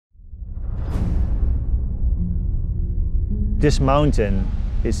This mountain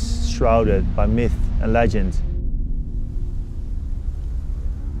is shrouded by myth and legend.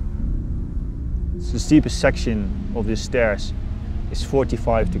 The steepest section of these stairs is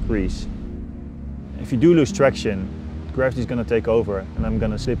 45 degrees. If you do lose traction, gravity is going to take over and I'm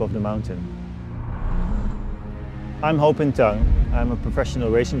going to slip off the mountain. I'm Tung. I'm a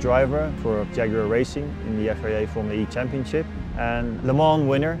professional racing driver for Jaguar Racing in the FIA Formula E Championship and Le Mans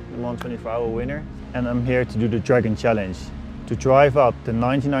winner, Le Mans 24-hour winner. And I'm here to do the Dragon Challenge, to drive up the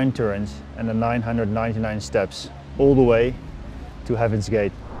 99 turns and the 999 steps all the way to Heaven's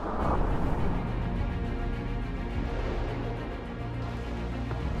Gate.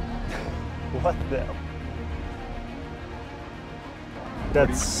 What the hell?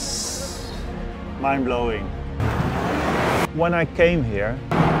 That's mind-blowing. When I came here,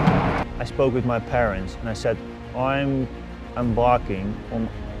 I spoke with my parents and I said, I'm embarking on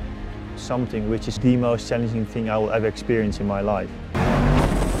something which is the most challenging thing I will ever experience in my life.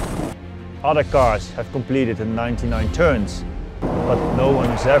 Other cars have completed the 99 turns, but no one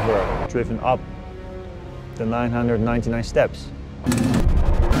has ever driven up the 999 steps.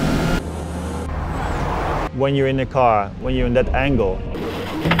 When you're in a car, when you're in that angle,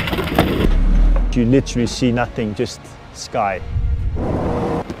 you literally see nothing, just sky.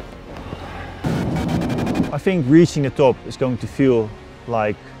 I think reaching the top is going to feel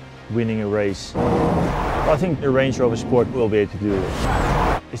like winning a race. I think the Range Rover Sport will be able to do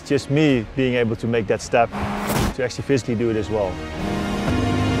it. It's just me being able to make that step to actually physically do it as well.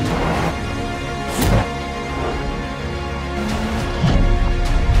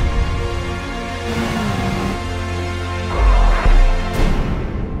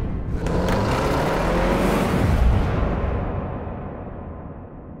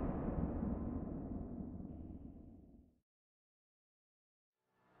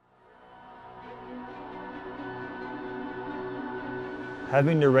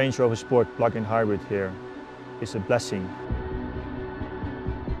 Having the Range Rover Sport plug-in hybrid here is a blessing.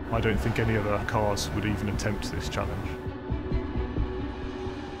 I don't think any other cars would even attempt this challenge.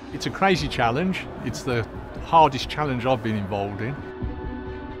 It's a crazy challenge. It's the hardest challenge I've been involved in.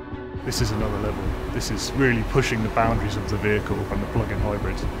 This is another level. This is really pushing the boundaries of the vehicle and the plug-in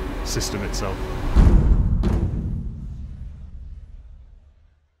hybrid system itself.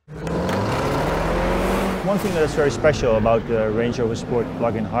 One thing that's very special about the Range Rover Sport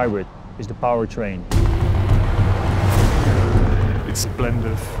plug-in hybrid is the powertrain. It's a blend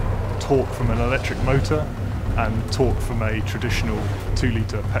of torque from an electric motor and torque from a traditional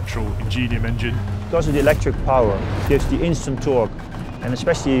 2-litre petrol Ingenium engine. Because of the electric power, it gives the instant torque, and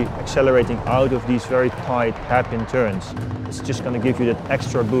especially accelerating out of these very tight hairpin turns, it's just going to give you that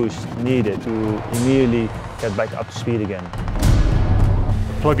extra boost needed to immediately get back up to speed again.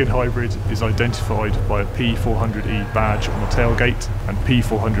 Plug-in hybrid is identified by a P400e badge on the tailgate, and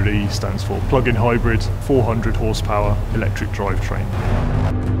P400e stands for Plug-in Hybrid 400 horsepower electric drivetrain.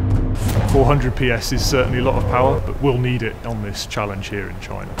 400 PS is certainly a lot of power, but we'll need it on this challenge here in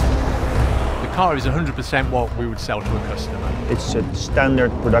China. The car is 100% what we would sell to a customer. It's a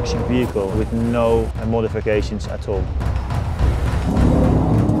standard production vehicle with no modifications at all.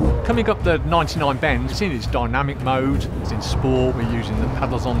 Coming up the 99 bends, it's in its dynamic mode, it's in sport, we're using the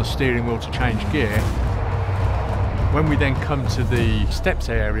paddles on the steering wheel to change gear. When we then come to the steps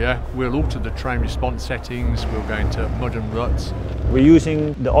area, we'll alter the train response settings, we'll go into mud and ruts. We're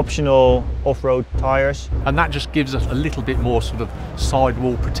using the optional off-road tyres. And that just gives us a little bit more sort of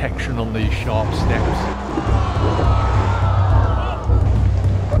sidewall protection on these sharp steps.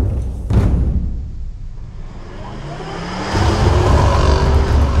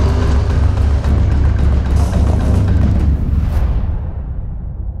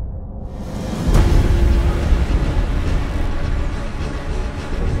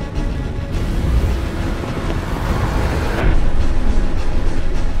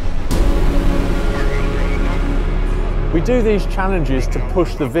 We do these challenges to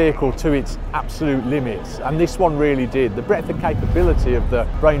push the vehicle to its absolute limits, and this one really did. The breadth of capability of the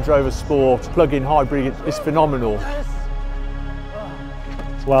Range Rover Sport plug-in hybrid is phenomenal.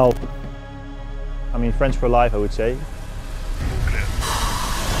 Well, I mean, friends for life, I would say.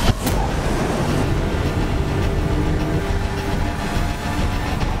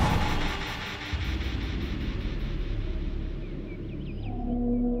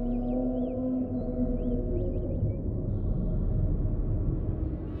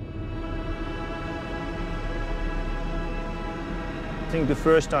 I think the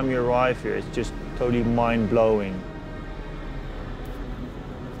first time you arrive here, it's just totally mind-blowing.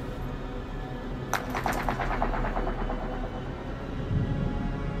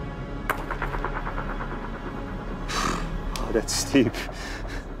 that's steep.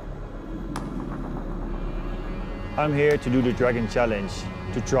 I'm here to do the Dragon Challenge,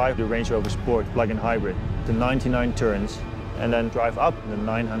 to drive the Range Rover Sport plug-in hybrid, the 99 turns, and then drive up the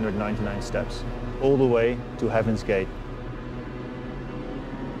 999 steps, all the way to Heaven's Gate.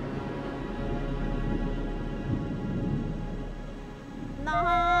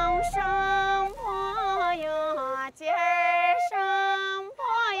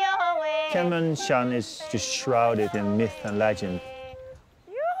 Tianmen Mountain is just shrouded in myth and legend.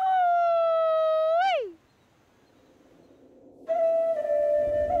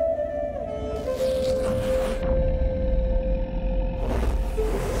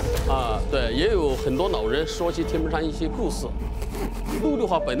对，也有很多老人说起天门山一些故事。路的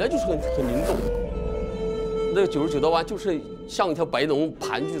话本来就是很灵动，那个99道弯就是像一条白龙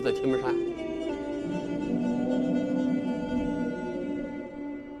盘踞在天门山。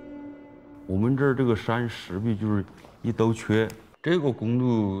我们这儿这个山石壁就是一刀缺，这个公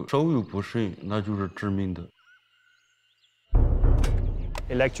路稍有不慎，那就是致命的。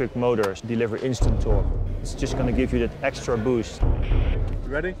Electric motors deliver instant torque. It's just going to give you that extra boost. You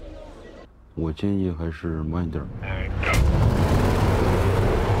ready? 我建议还是慢点儿。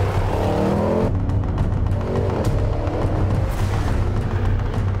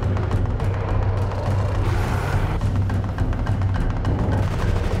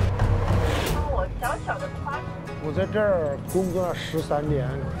我在这儿工作了13年，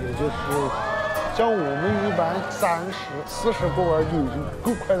也就是像我们一般30、40过弯就已经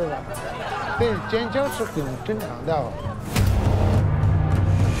够快的了，对，尖叫是很正常的。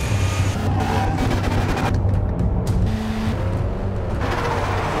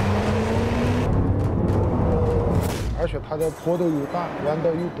而且它的坡度又大，弯道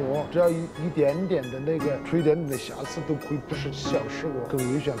又多，只要一点点的那个出一点点的瑕疵，都可以不是小事故，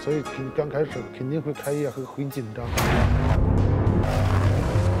更危险。所以刚开始肯定会开业会很紧张。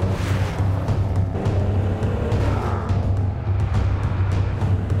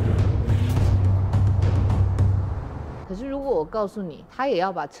可是如果我告诉你，他也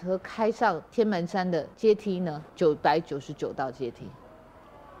要把车开上天门山的阶梯呢？999道阶梯，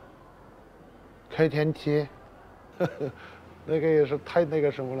开天梯。那个也是太那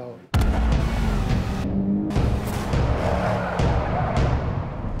个什么了。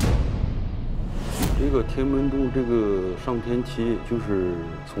这个天门洞这个上天梯，就是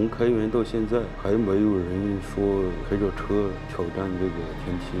从开园到现在，还没有人说开着车挑战这个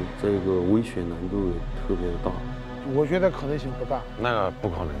天梯，这个危险难度也特别大。我觉得可能性不大。那个不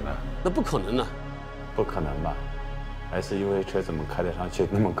可能的。那不可能的。不可能吧？还是因为车怎么开得上去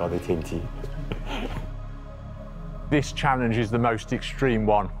那么高的天梯？This challenge is the most extreme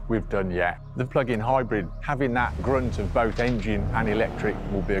one we've done yet. The plug-in hybrid, having that grunt of both engine and electric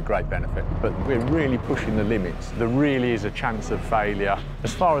will be a great benefit. But we're really pushing the limits. There really is a chance of failure.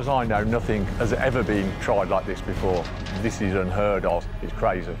 As far as I know, nothing has ever been tried like this before. This is unheard of. It's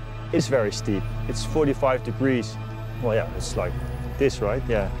crazy. It's very steep. It's 45 degrees. Well, yeah, it's like this, right?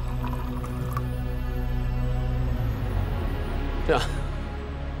 Yeah. 这样。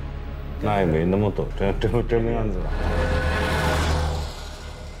那也没那么陡，这么样子吧，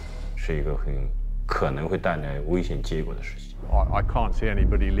是一个很可能会带来危险结果的事情。I can't see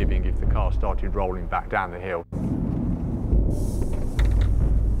anybody living if the car started rolling back down the hill.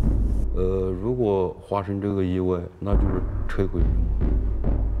 如果发生这个意外，那就是车毁人亡。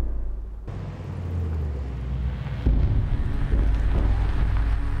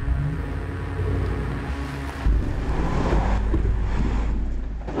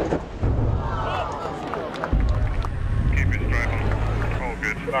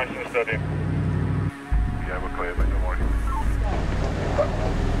Nice and steady. Yeah, we're clear, mate, don't worry.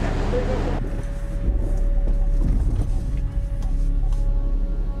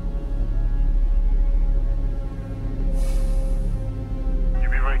 You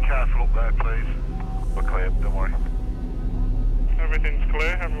be very careful up there, please. We're clear, don't worry. Everything's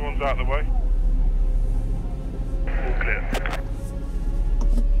clear, everyone's out of the way. All clear.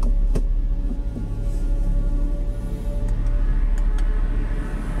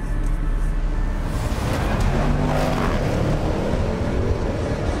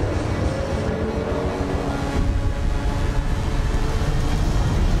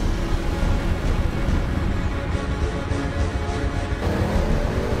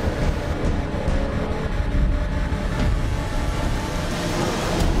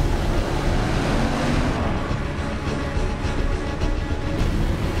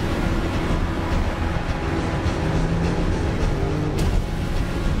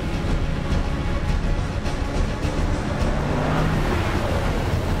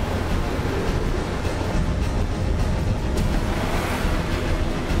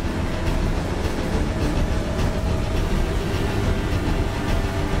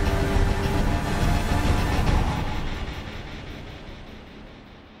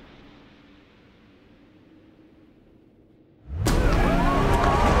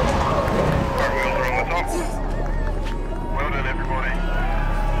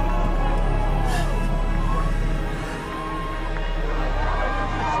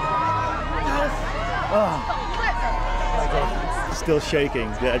 Still shaking.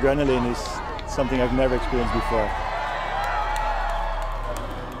 The adrenaline is something I've never experienced before.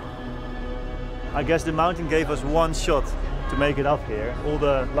 I guess the mountain gave us one shot to make it up here. All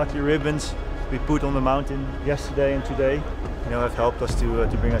the lucky ribbons we put on the mountain yesterday and today, have helped us to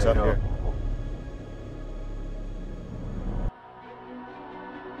bring us up here.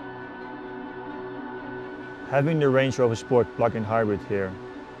 Having the Range Rover Sport plug-in hybrid here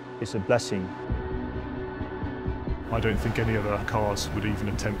is a blessing. I don't think any other cars would even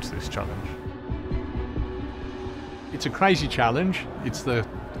attempt this challenge. It's a crazy challenge. It's the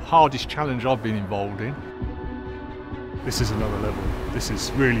hardest challenge I've been involved in. This is another level. This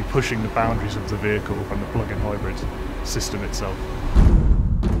is really pushing the boundaries of the vehicle and the plug-in hybrid system itself.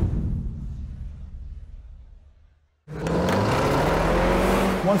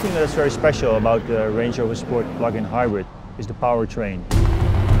 One thing that is very special about the Range Rover Sport plug-in hybrid is the powertrain.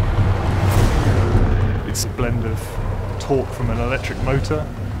 It's a blend of torque from an electric motor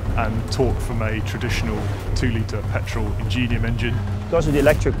and torque from a traditional 2-litre petrol Ingenium engine. Because of the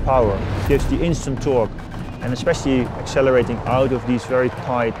electric power, it gives the instant torque, and especially accelerating out of these very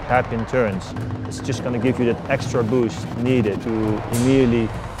tight hairpin turns, it's just going to give you that extra boost needed to immediately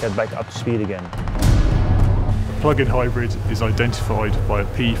get back up to speed again. The plug-in hybrid is identified by a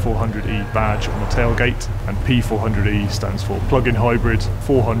P400e badge on the tailgate, and P400e stands for plug-in hybrid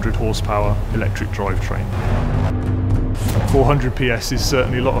 400 horsepower electric drivetrain. 400 PS is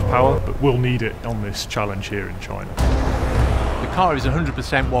certainly a lot of power, but we'll need it on this challenge here in China. The car is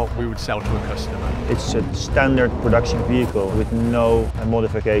 100% what we would sell to a customer. It's a standard production vehicle with no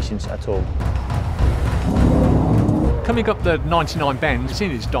modifications at all. Coming up the 99 bends, it's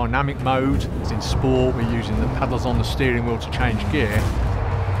in its dynamic mode, it's in sport, we're using the paddles on the steering wheel to change gear.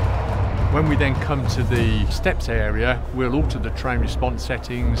 When we then come to the steps area, we'll alter the train response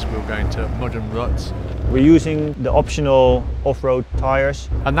settings, we'll go into mud and ruts. We're using the optional off-road tyres.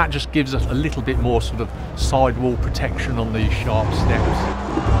 And that just gives us a little bit more sort of sidewall protection on these sharp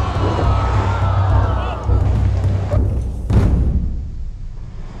steps.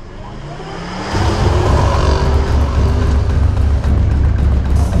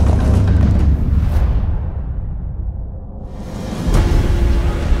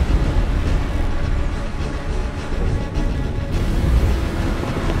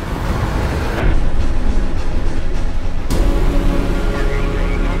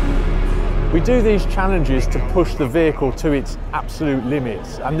 We do these challenges to push the vehicle to its absolute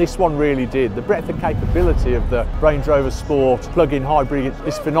limits, and this one really did. The breadth of capability of the Range Rover Sport plug-in hybrid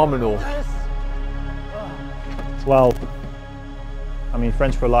is phenomenal. Well, I mean,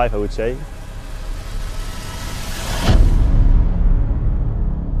 friends for life, I would say.